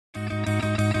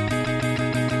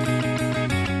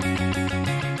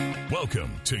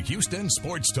Welcome to Houston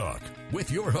Sports Talk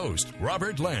with your host,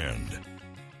 Robert Land.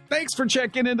 Thanks for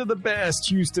checking into the best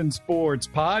Houston sports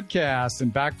podcast.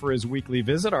 And back for his weekly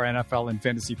visit, our NFL and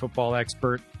fantasy football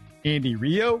expert, Andy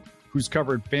Rio, who's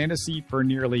covered fantasy for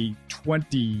nearly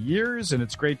 20 years. And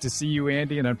it's great to see you,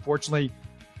 Andy. And unfortunately,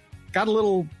 got a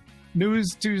little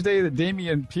news Tuesday that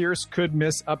Dameon Pierce could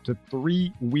miss up to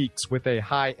 3 weeks with a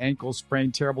high ankle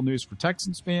sprain. Terrible news for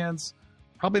Texans fans.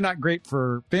 Probably not great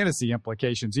for fantasy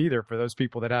implications either for those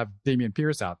people that have Dameon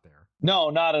Pierce out there. No,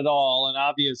 not at all. And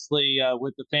obviously,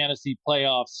 with the fantasy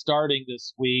playoffs starting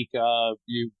this week,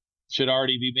 you should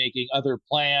already be making other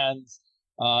plans.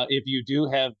 If you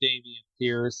do have Dameon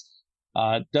Pierce,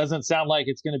 doesn't sound like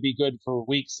it's going to be good for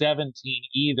week 17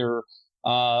 either.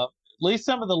 At least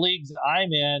some of the leagues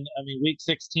I'm in, I mean, week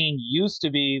 16 used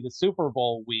to be the Super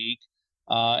Bowl week.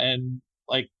 And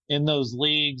like in those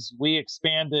leagues, we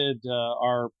expanded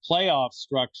our playoff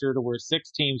structure to where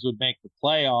 6 teams would make the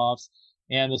playoffs,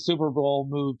 and the Super Bowl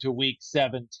moved to week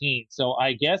 17. So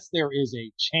I guess there is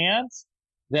a chance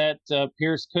that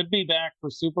Pierce could be back for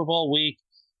Super Bowl week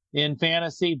in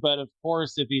fantasy. But of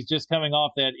course, if he's just coming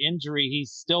off that injury, he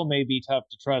still may be tough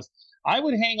to trust. I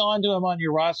would hang on to him on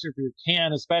your roster if you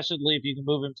can, especially if you can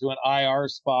move him to an IR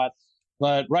spot.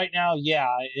 But right now, yeah,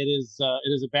 it is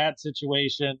a bad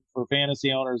situation for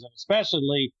fantasy owners, and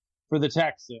especially for the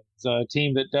Texans, a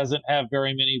team that doesn't have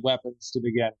very many weapons to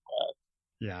begin with.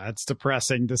 Yeah, it's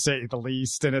depressing to say the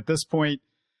least. And at this point,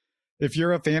 if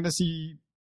you're a fantasy,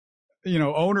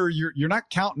 owner, you're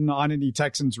not counting on any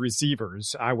Texans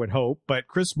receivers, I would hope. But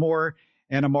Chris Moore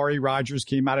and Amari Rodgers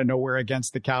came out of nowhere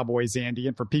against the Cowboys, Andy.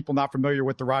 And for people not familiar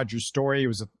with the Rodgers story, it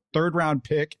was a 3rd-round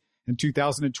pick in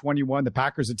 2021. The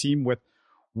Packers, a team with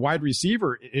wide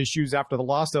receiver issues after the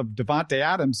loss of Devontae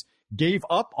Adams, gave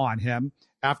up on him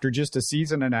after just a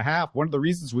season and a half. One of the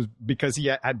reasons was because he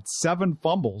had 7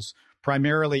 fumbles,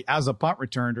 primarily as a punt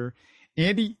returner.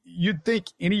 Andy, you'd think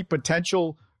any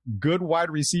potential good wide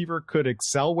receiver could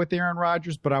excel with Aaron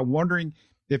Rodgers, but I'm wondering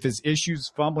if his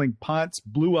issues fumbling punts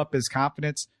blew up his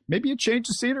confidence. Maybe a change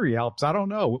of scenery helps. I don't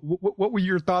know. What were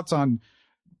your thoughts on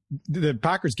the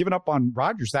Packers giving up on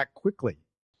Rodgers that quickly?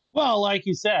 Well, like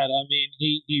you said, I mean,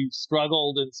 he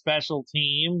struggled in special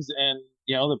teams, and,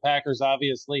 the Packers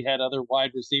obviously had other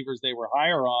wide receivers they were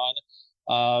higher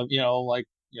on,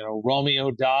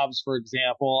 Romeo Doubs, for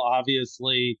example,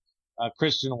 obviously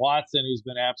Christian Watson, who's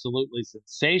been absolutely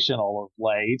sensational of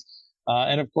late.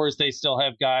 And of course, they still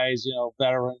have guys,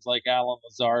 veterans like Allen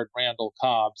Lazard, Randall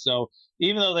Cobb. So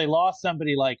even though they lost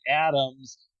somebody like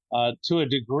Adams, to a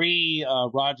degree,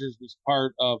 Rodgers was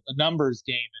part of a numbers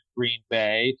game in Green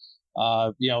Bay.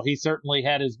 He certainly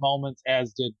had his moments,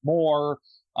 as did Moore.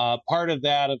 Part of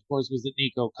that, of course, was that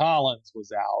Nico Collins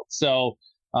was out. So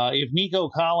if Nico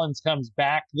Collins comes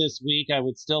back this week, I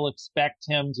would still expect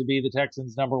him to be the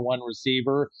Texans' number 1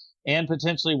 receiver and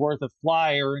potentially worth a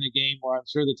flyer in a game where I'm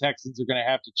sure the Texans are going to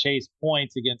have to chase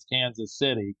points against Kansas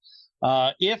City.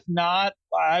 If not,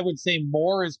 I would say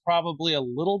Moore is probably a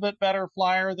little bit better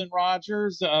flyer than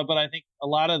Rodgers, but I think a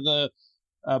lot of the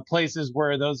places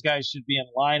where those guys should be in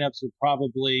lineups are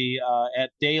probably at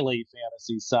daily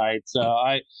fantasy sites.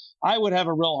 I would have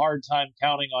a real hard time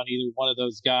counting on either one of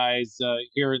those guys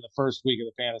here in the first week of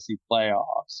the fantasy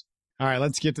playoffs. All right,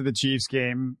 let's get to the Chiefs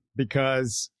game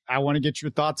because I want to get your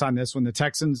thoughts on this. When the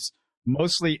Texans'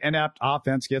 mostly inept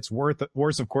offense gets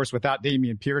worse, of course, without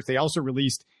Dameon Pierce, they also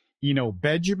released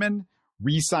Benjamin,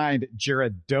 re-signed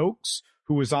Jared Dokes,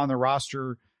 who was on the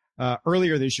roster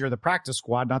earlier this year, the practice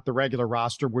squad, not the regular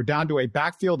roster. We're down to a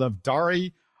backfield of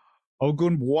Dare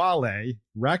Ogunbowale,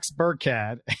 Rex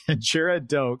Burkhead, and Jared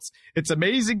Dokes. It's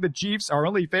amazing the Chiefs are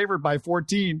only favored by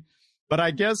 14, but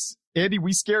I guess, Andy,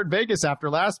 we scared Vegas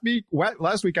after last week.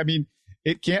 I mean,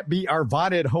 it can't be our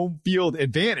vaunted home field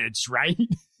advantage, right?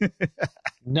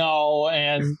 No,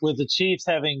 and with the Chiefs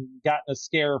having gotten a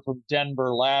scare from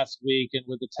Denver last week and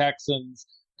with the Texans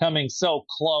coming so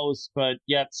close but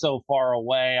yet so far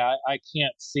away, I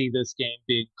can't see this game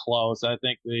being close. I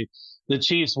think the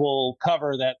Chiefs will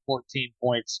cover that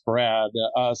 14-point spread,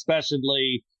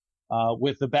 especially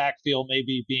with the backfield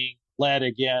maybe being led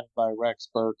again by Rex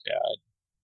Burkhead.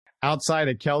 Outside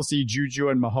of Kelsey, Juju,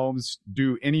 and Mahomes,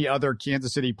 do any other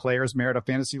Kansas City players merit a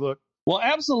fantasy look? Well,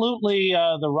 absolutely.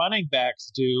 The running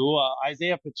backs do.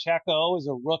 Isaiah Pacheco is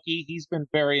a rookie. He's been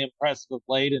very impressive of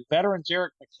late. And veteran Jerick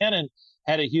McKinnon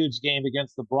had a huge game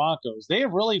against the Broncos. They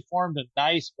have really formed a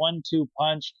nice 1-2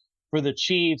 punch for the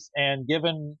Chiefs. And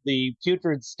given the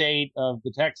putrid state of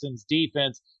the Texans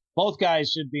defense, both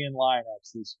guys should be in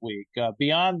lineups this week.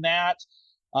 Beyond that,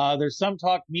 there's some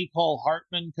talk Mecole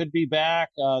Hardman could be back.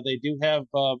 They do have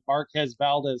Marquez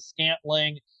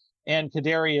Valdez-Scantling. and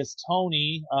Kadarius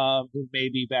Toney, who may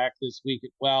be back this week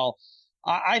as well.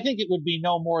 I think it would be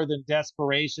no more than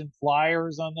desperation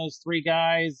flyers on those three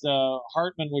guys.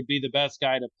 Hartman would be the best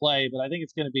guy to play, but I think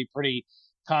it's going to be pretty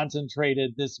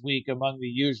concentrated this week among the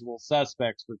usual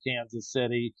suspects for Kansas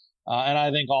City. And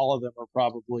I think all of them are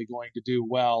probably going to do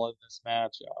well in this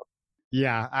matchup.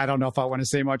 Yeah, I don't know if I want to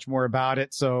say much more about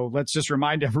it. So let's just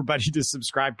remind everybody to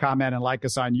subscribe, comment, and like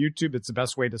us on YouTube. It's the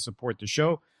best way to support the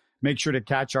show. Make sure to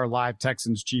catch our live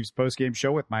Texans Chiefs postgame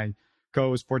show with my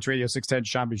co-host, Sports Radio 610,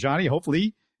 Sean Bijani.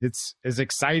 Hopefully it's as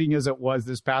exciting as it was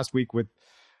this past week with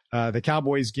the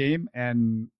Cowboys game.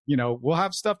 And, you know, we'll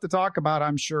have stuff to talk about,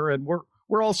 I'm sure. And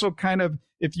we're also kind of,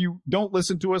 if you don't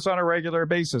listen to us on a regular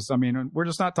basis, I mean, we're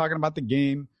just not talking about the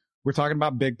game. We're talking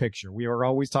about big picture. We are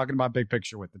always talking about big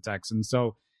picture with the Texans.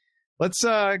 So let's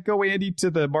go, Andy,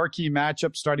 to the marquee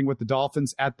matchup, starting with the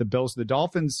Dolphins at the Bills. The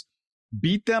Dolphins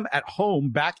beat them at home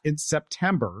back in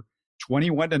September,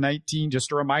 21-19.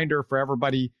 Just a reminder for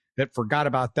everybody that forgot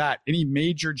about that. Any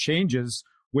major changes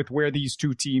with where these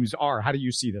two teams are? How do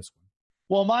you see this one?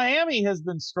 Well, Miami has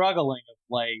been struggling of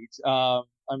late.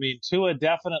 I mean, Tua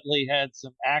definitely had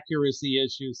some accuracy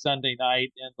issues Sunday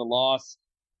night in the loss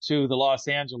to the Los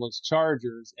Angeles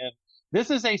Chargers. And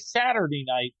this is a Saturday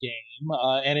night game,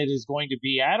 and it is going to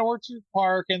be at Orchard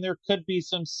Park, and there could be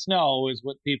some snow is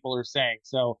what people are saying.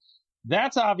 So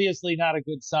that's obviously not a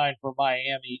good sign for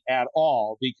Miami at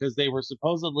all, because they were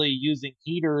supposedly using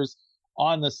heaters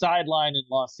on the sideline in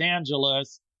Los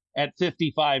Angeles at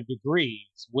 55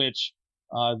 degrees, which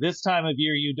this time of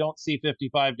year you don't see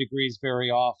 55 degrees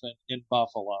very often in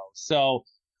Buffalo. So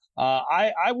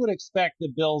I would expect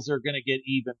the Bills are going to get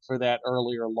even for that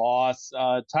earlier loss.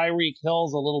 Tyreek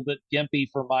Hill's a little bit gimpy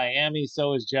for Miami.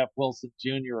 So is Jeff Wilson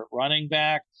Jr. at running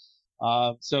back.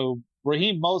 So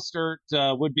Raheem Mostert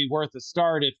would be worth a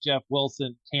start if Jeff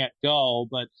Wilson can't go.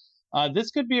 But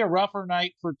this could be a rougher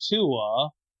night for Tua,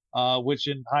 which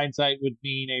in hindsight would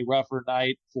mean a rougher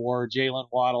night for Jalen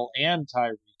Waddle and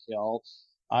Tyreek Hill.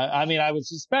 I mean, I would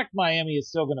suspect Miami is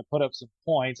still going to put up some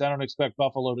points. I don't expect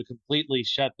Buffalo to completely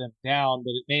shut them down,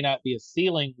 but it may not be a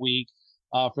ceiling week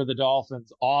for the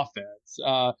Dolphins offense.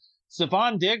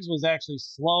 Stephon Diggs was actually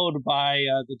slowed by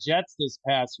the Jets this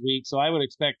past week, so I would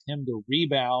expect him to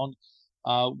rebound.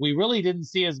 We really didn't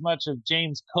see as much of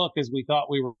James Cook as we thought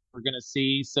we were going to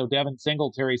see, so Devin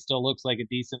Singletary still looks like a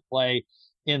decent play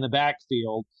in the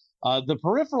backfield. The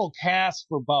peripheral cast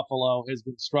for Buffalo has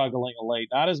been struggling of late,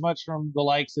 not as much from the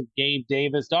likes of Gabe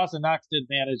Davis. Dawson Knox did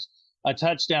manage a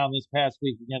touchdown this past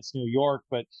week against New York,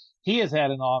 but he has had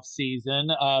an off season.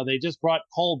 They just brought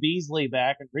Cole Beasley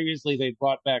back, and previously they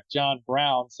brought back John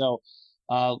Brown. So,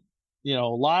 a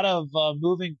lot of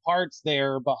moving parts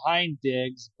there behind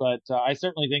Diggs, but I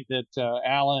certainly think that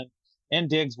Allen and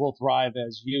Diggs will thrive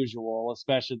as usual,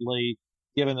 especially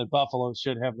given that Buffalo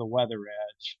should have the weather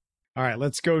edge. All right,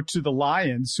 let's go to the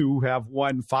Lions, who have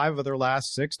won 5 of their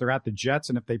last 6. They're at the Jets,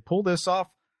 and if they pull this off,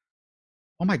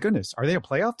 oh my goodness, are they a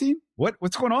playoff team?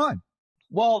 What's going on?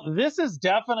 Well, this is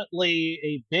definitely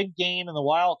a big game in the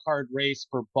wild card race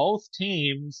for both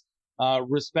teams,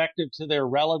 respective to their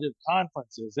relative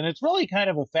conferences. And it's really kind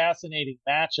of a fascinating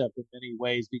matchup in many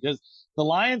ways, because the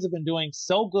Lions have been doing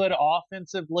so good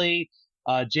offensively.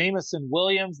 Jameson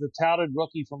Williams, the touted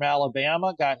rookie from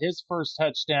Alabama, got his first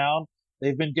touchdown.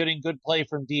 They've been getting good play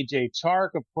from DJ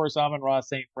Chark. Of course, Amon-Ra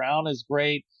St. Brown is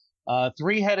great.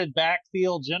 Three-headed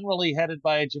backfield, generally headed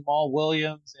by Jamal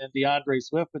Williams and DeAndre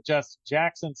Swift, but Justin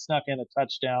Jackson snuck in a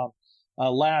touchdown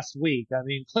last week. I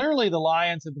mean, clearly the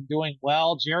Lions have been doing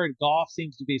well. Jared Goff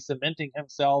seems to be cementing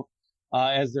himself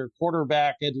as their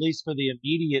quarterback, at least for the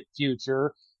immediate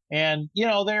future. And,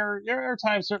 there are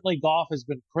times certainly Goff has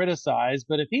been criticized,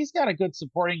 but if he's got a good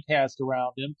supporting cast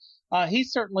around him,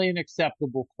 he's certainly an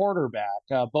acceptable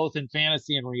quarterback, both in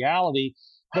fantasy and reality.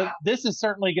 But this is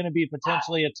certainly going to be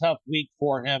potentially a tough week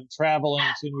for him, traveling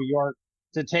to New York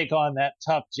to take on that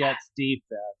tough Jets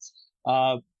defense.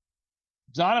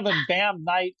 Donovan Bam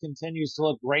Knight continues to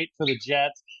look great for the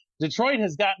Jets. Detroit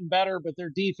has gotten better, but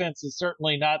their defense is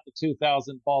certainly not the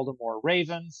 2000 Baltimore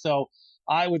Ravens. So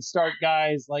I would start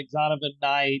guys like Donovan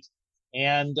Knight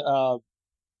and,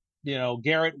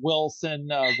 Garrett Wilson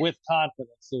with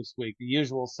confidence this week, the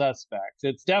usual suspects.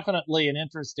 It's definitely an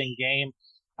interesting game.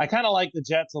 I kind of like the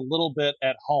Jets a little bit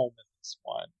at home in this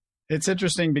one. It's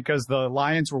interesting because the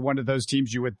Lions were one of those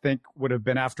teams you would think would have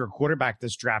been after a quarterback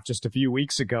this draft just a few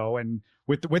weeks ago, and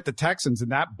with the Texans in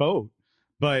that boat.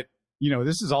 But,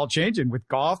 this is all changing with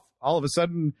Goff all of a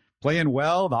sudden playing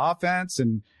well, the offense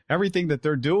and everything that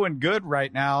they're doing good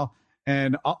right now.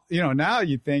 And, now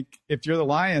you think if you're the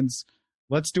Lions,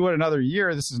 let's do it another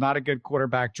year. This is not a good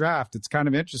quarterback draft. It's kind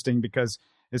of interesting because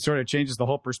it sort of changes the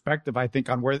whole perspective, I think,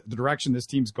 on where the direction this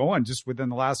team's going just within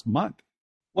the last month.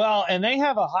 Well, and they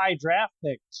have a high draft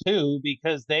pick, too,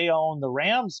 because they own the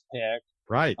Rams pick.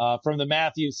 Right. From the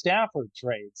Matthew Stafford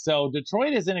trade. So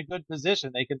Detroit is in a good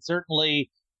position. They can certainly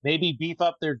maybe beef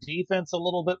up their defense a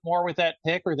little bit more with that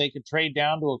pick, or they could trade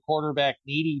down to a quarterback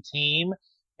needy team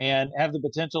and have the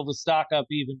potential to stock up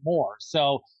even more.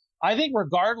 So I think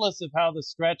regardless of how the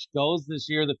stretch goes this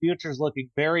year, the future is looking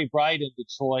very bright in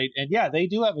Detroit. And yeah, they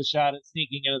do have a shot at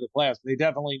sneaking into the playoffs. They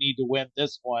definitely need to win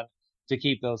this one to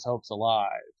keep those hopes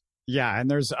alive. Yeah, and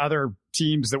there's other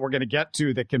teams that we're going to get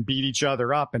to that can beat each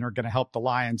other up and are going to help the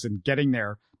Lions in getting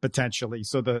there potentially.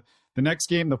 So the next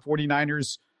game, the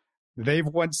 49ers, they've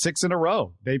won 6 in a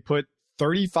row. They put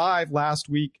 35 last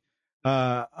week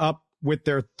up with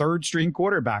their third string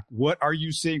quarterback. What are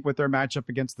you seeing with their matchup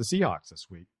against the Seahawks this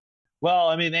week? Well,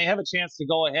 I mean, they have a chance to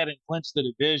go ahead and clinch the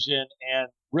division and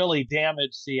really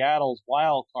damage Seattle's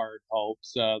wild card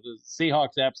hopes. The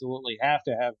Seahawks absolutely have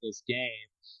to have this game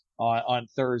on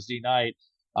Thursday night.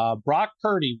 Brock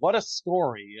Purdy, what a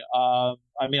story.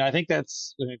 I mean, I think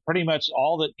that's pretty much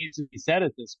all that needs to be said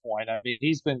at this point. I mean,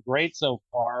 he's been great so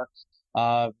far.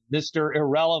 Mr.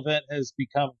 Irrelevant has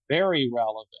become very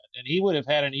relevant, and he would have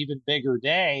had an even bigger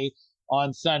day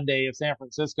on Sunday if San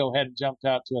Francisco hadn't jumped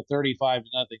out to a 35-0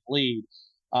 lead.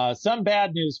 Some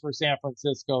bad news for San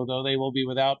Francisco, though. They will be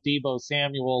without Deebo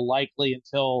Samuel likely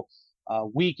until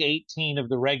week 18 of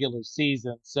the regular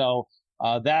season. So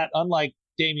that, unlike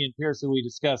Dameon Pierce, who we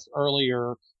discussed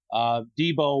earlier,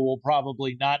 Deebo will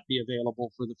probably not be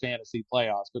available for the fantasy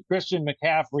playoffs. But Christian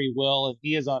McCaffrey will, and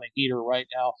he is on a heater right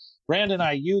now. Brandon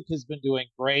Ayuk has been doing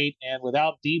great, and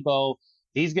without Deebo,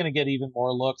 he's going to get even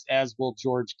more looks, as will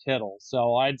George Kittle.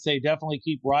 So I'd say definitely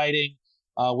keep riding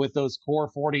with those core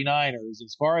 49ers.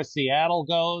 As far as Seattle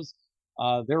goes,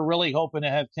 they're really hoping to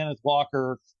have Kenneth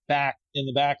Walker back in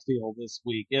the backfield this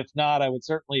week. If not, I would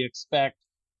certainly expect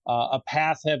a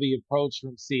pass-heavy approach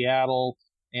from Seattle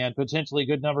and potentially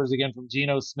good numbers again from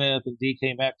Geno Smith and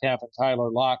DK Metcalf and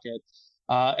Tyler Lockett.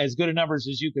 As good a numbers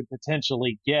as you could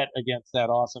potentially get against that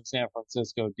awesome San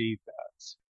Francisco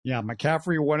defense. Yeah,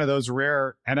 McCaffrey, one of those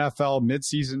rare NFL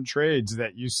midseason trades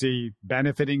that you see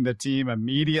benefiting the team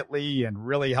immediately and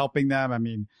really helping them. I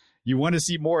mean, you want to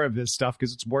see more of this stuff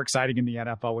because it's more exciting in the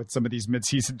NFL with some of these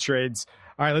midseason trades.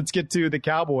 All right, let's get to the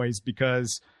Cowboys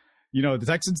because, you know, the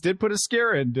Texans did put a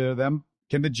scare into them.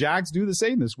 Can the Jags do the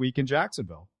same this week in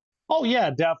Jacksonville? Oh,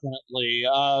 yeah, definitely.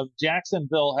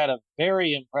 Jacksonville had a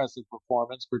very impressive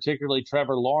performance, particularly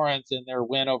Trevor Lawrence in their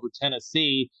win over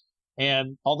Tennessee.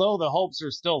 And although the hopes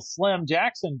are still slim,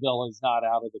 Jacksonville is not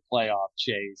out of the playoff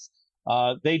chase.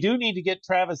 They do need to get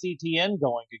Travis Etienne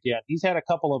going again. He's had a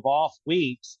couple of off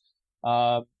weeks,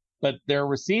 but their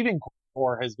receiving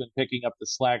core has been picking up the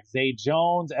slack. Zay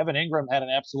Jones, Evan Ingram had an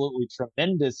absolutely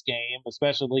tremendous game,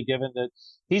 especially given that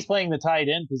he's playing the tight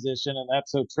end position, and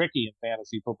that's so tricky in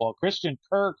fantasy football. Christian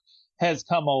Kirk has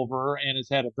come over and has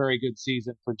had a very good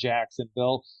season for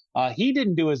Jacksonville. He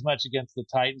didn't do as much against the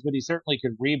Titans, but he certainly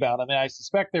could rebound. I mean, I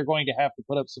suspect they're going to have to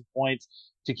put up some points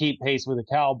to keep pace with the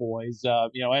Cowboys.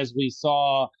 As we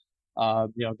saw,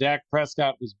 Dak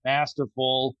Prescott was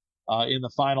masterful in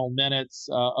the final minutes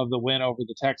of the win over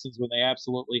the Texans when they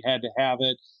absolutely had to have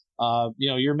it.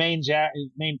 Your main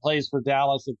plays for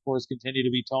Dallas, of course, continue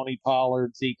to be Tony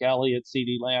Pollard, Zeke Elliott,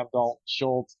 CeeDee Lamb, Dalton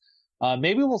Schultz.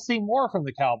 Maybe we'll see more from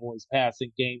the Cowboys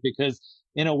passing game because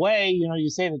in a way, you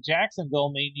say that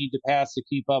Jacksonville may need to pass to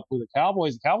keep up with the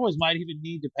Cowboys. The Cowboys might even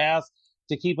need to pass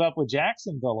to keep up with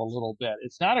Jacksonville a little bit.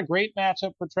 It's not a great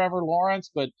matchup for Trevor Lawrence,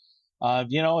 but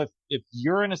if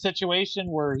you're in a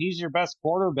situation where he's your best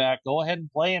quarterback, go ahead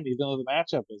and play him, even though the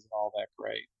matchup isn't all that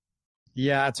great.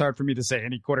 Yeah, it's hard for me to say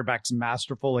any quarterback's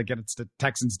masterful against the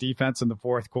Texans defense in the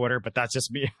fourth quarter, but that's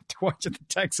just me after watching the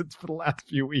Texans for the last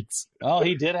few weeks. Well,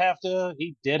 he did have to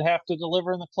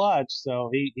deliver in the clutch, so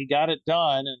he got it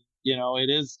done. And,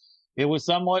 it was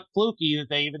somewhat fluky that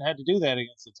they even had to do that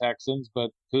against the Texans,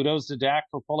 but kudos to Dak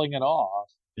for pulling it off.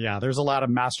 Yeah, there's a lot of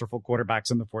masterful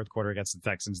quarterbacks in the fourth quarter against the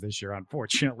Texans this year,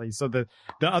 unfortunately. So the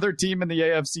other team in the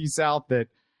AFC South that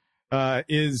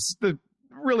is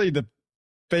really the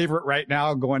favorite right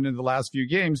now going into the last few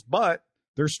games, but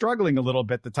they're struggling a little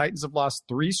bit. The Titans have lost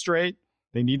 3 straight.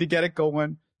 They need to get it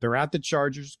going. They're at the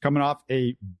Chargers coming off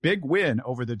a big win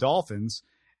over the Dolphins,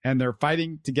 and they're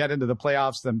fighting to get into the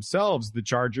playoffs themselves, the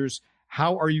Chargers.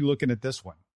 How are you looking at this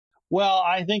one? Well,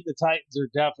 I think the Titans are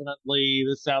definitely,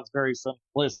 this sounds very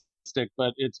simplistic,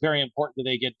 but it's very important that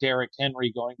they get Derrick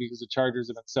Henry going because the Chargers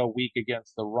have been so weak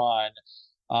against the run.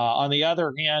 On the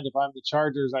other hand, if I'm the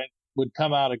Chargers, would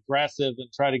come out aggressive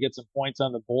and try to get some points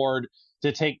on the board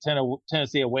to take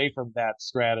Tennessee away from that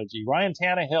strategy. Ryan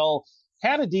Tannehill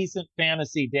had a decent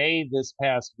fantasy day this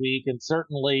past week, and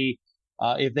certainly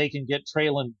if they can get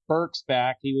Treylon Burks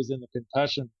back, he was in the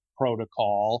concussion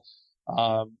protocol.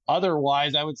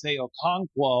 Otherwise, I would say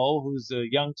Okonkwo, who's a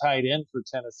young tight end for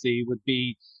Tennessee, would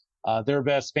be their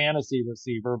best fantasy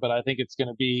receiver, but I think it's going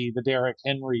to be the Derrick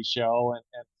Henry show.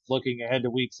 And looking ahead to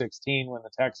Week 16 when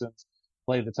the Texans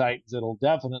play the Titans, it'll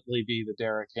definitely be the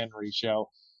Derrick Henry show.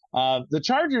 The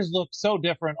Chargers look so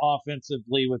different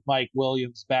offensively with Mike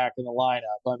Williams back in the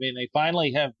lineup. I mean, they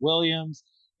finally have Williams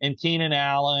and Keenan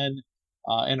Allen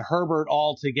and Herbert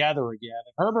all together again.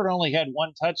 And Herbert only had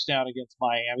one touchdown against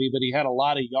Miami, but he had a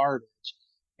lot of yardage.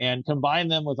 And combine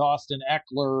them with Austin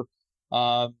Eckler,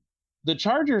 the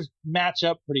Chargers match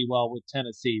up pretty well with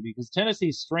Tennessee because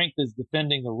Tennessee's strength is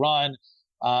defending the run.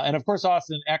 And of course,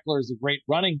 Austin Eckler is a great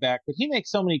running back, but he makes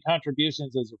so many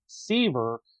contributions as a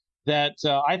receiver that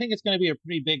I think it's going to be a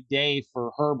pretty big day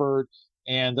for Herbert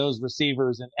and those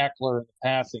receivers and Eckler in the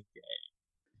passing game.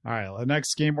 All right, the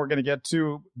next game we're going to get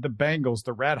to, the Bengals,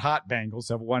 the red hot Bengals,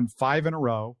 have won 5 in a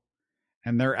row,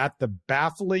 and they're at the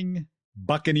baffling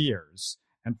Buccaneers.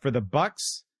 And for the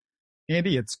Bucs,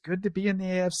 Andy, it's good to be in the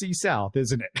AFC South,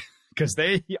 isn't it? Because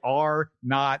they are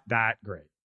not that great.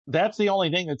 That's the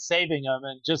only thing that's saving them.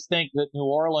 And just think that New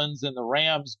Orleans and the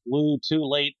Rams blew 2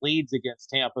 late leads against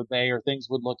Tampa Bay, or things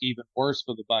would look even worse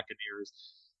for the Buccaneers.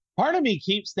 Part of me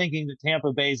keeps thinking that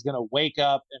Tampa Bay is going to wake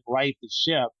up and right the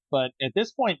ship. But at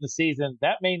this point in the season,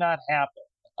 that may not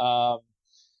happen.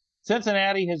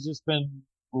 Cincinnati has just been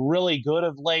really good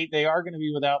of late. They are going to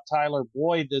be without Tyler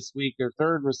Boyd this week, their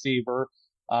third receiver.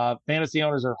 Fantasy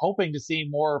owners are hoping to see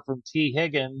more from T.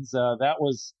 Higgins. That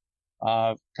was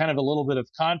kind of a little bit of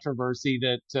controversy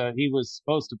that he was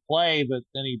supposed to play, but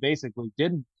then he basically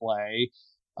didn't play.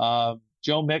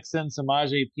 Joe Mixon,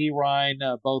 Samaje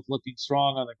Perine, both looking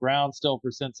strong on the ground still for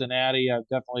Cincinnati.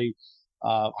 Definitely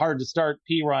hard to start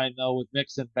Perine, though, with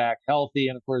Mixon back healthy.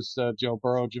 And, of course, Joe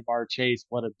Burrow, Jamar Chase,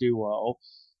 what a duo.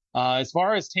 As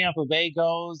far as Tampa Bay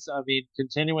goes, I mean,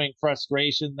 continuing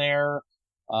frustration there.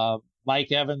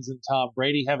 Mike Evans and Tom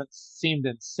Brady haven't seemed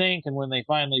in sync, and when they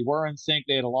finally were in sync,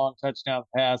 they had a long touchdown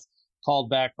pass called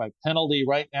back by penalty.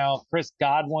 Right now, Chris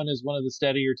Godwin is one of the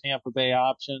steadier Tampa Bay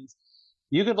options.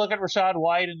 You could look at Rachaad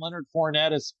White and Leonard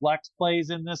Fournette as flex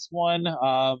plays in this one,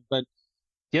 but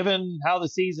given how the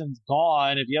season's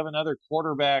gone, if you have another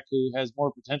quarterback who has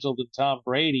more potential than Tom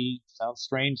Brady, sounds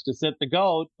strange to sit the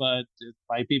GOAT, but it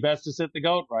might be best to sit the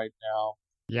GOAT right now.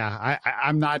 Yeah,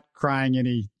 I'm not crying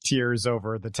any tears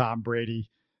over the Tom Brady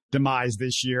demise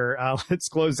this year. Let's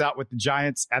close out with the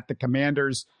Giants at the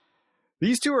Commanders.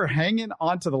 These two are hanging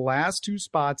on to the last 2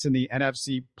 spots in the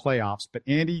NFC playoffs. But,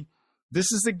 Andy, this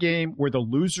is a game where the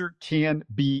loser can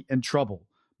be in trouble.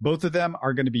 Both of them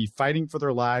are going to be fighting for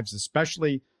their lives,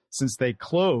 especially since they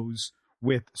close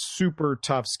with super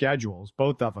tough schedules.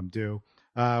 Both of them do.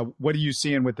 What are you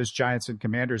seeing with this Giants and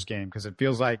Commanders game? Because it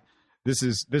feels like this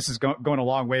is going a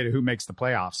long way to who makes the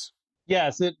playoffs.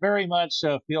 Yes, it very much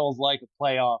feels like a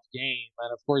playoff game.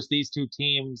 And, of course, these two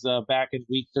teams back in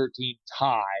Week 13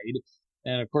 tied.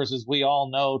 And, of course, as we all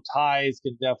know, ties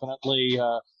can definitely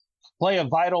play a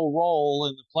vital role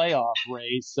in the playoff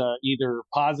race, either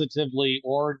positively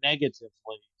or negatively.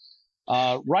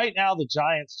 Right now, the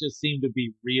Giants just seem to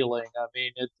be reeling. I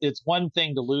mean, it's one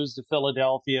thing to lose to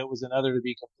Philadelphia. It was another to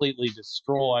be completely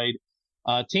destroyed.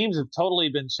 Teams have totally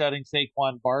been shutting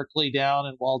Saquon Barkley down.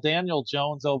 And while Daniel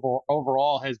Jones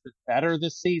overall has been better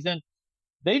this season,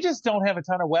 they just don't have a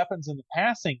ton of weapons in the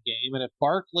passing game. And if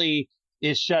Barkley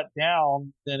is shut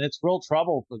down, then it's real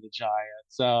trouble for the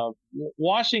Giants.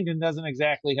 Washington doesn't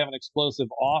exactly have an explosive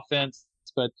offense,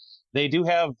 but they do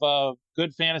have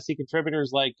good fantasy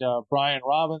contributors like Brian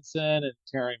Robinson and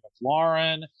Terry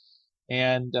McLaurin.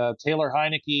 And Taylor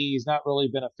Heineke, he's not really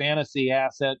been a fantasy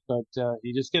asset, but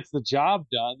he just gets the job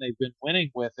done. They've been winning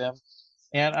with him.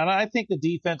 And I think the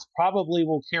defense probably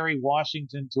will carry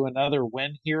Washington to another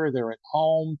win here. They're at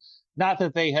home. Not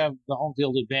that they have the home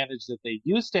field advantage that they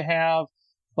used to have,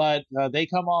 but they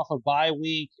come off a bye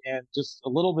week and just a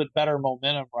little bit better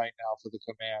momentum right now for the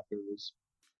Commanders.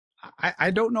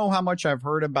 I don't know how much I've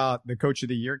heard about the Coach of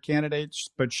the Year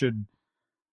candidates, but should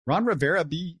Ron Rivera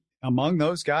be among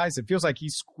those guys? It feels like he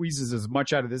squeezes as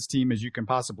much out of this team as you can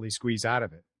possibly squeeze out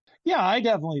of it. Yeah, I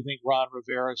definitely think Ron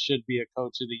Rivera should be a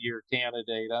Coach of the Year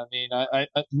candidate. I mean, I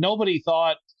nobody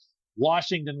thought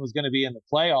Washington was going to be in the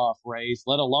playoff race,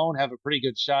 let alone have a pretty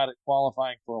good shot at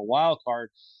qualifying for a wild card.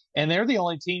 And they're the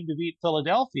only team to beat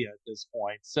Philadelphia at this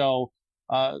point. So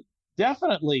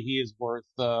definitely he is worth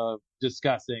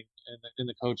discussing in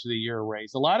the Coach of the Year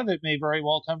race. A lot of it may very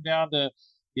well come down to,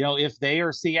 if they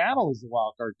or Seattle is the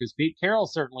wild card, because Pete Carroll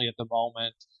certainly at the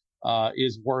moment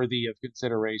is worthy of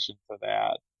consideration for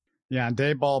that. Yeah, and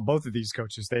Daboll, both of these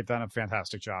coaches, they've done a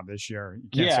fantastic job this year. You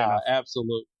can't say enough.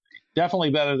 Absolutely.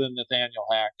 Definitely better than Nathaniel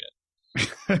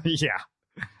Hackett. Yeah.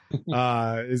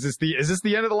 Is this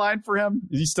the end of the line for him?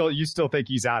 You still think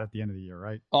he's out at the end of the year,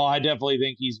 right? Oh, I definitely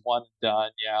think he's one and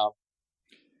done. Yeah.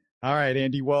 All right,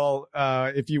 Andy. Well,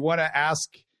 if you want to ask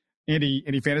Andy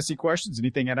any fantasy questions,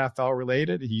 anything NFL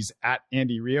related, he's at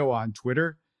Andy Rio on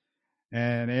Twitter.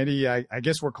 And Andy, I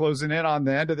guess we're closing in on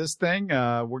the end of this thing.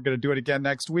 We're going to do it again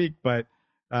next week, but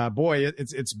boy,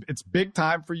 it's big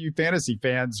time for you fantasy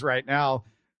fans right now.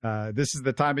 This is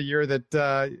the time of year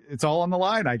that it's all on the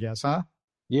line, I guess, huh?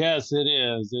 Yes, it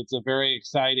is. It's a very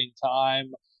exciting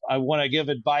time. I want to give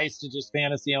advice to just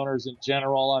fantasy owners in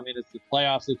general. I mean, it's the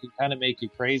playoffs that can kind of make you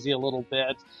crazy a little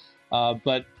bit,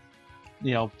 but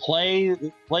play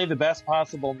the best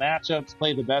possible matchups,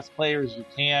 play the best players you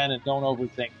can, and don't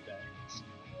overthink things.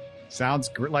 Sounds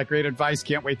like great advice.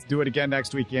 Can't wait to do it again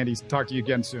next week, Andy. Talk to you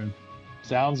again soon.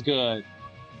 Sounds good.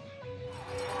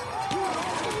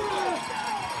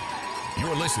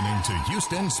 You're listening to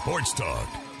Houston Sports Talk.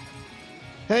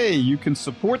 Hey, you can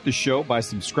support the show by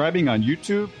subscribing on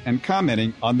YouTube and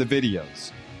commenting on the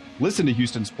videos. Listen to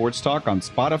Houston Sports Talk on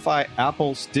Spotify,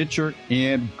 Apple, Stitcher,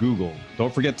 and Google.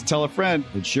 Don't forget to tell a friend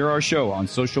and share our show on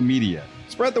social media.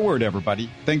 Spread the word, everybody.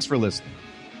 Thanks for listening.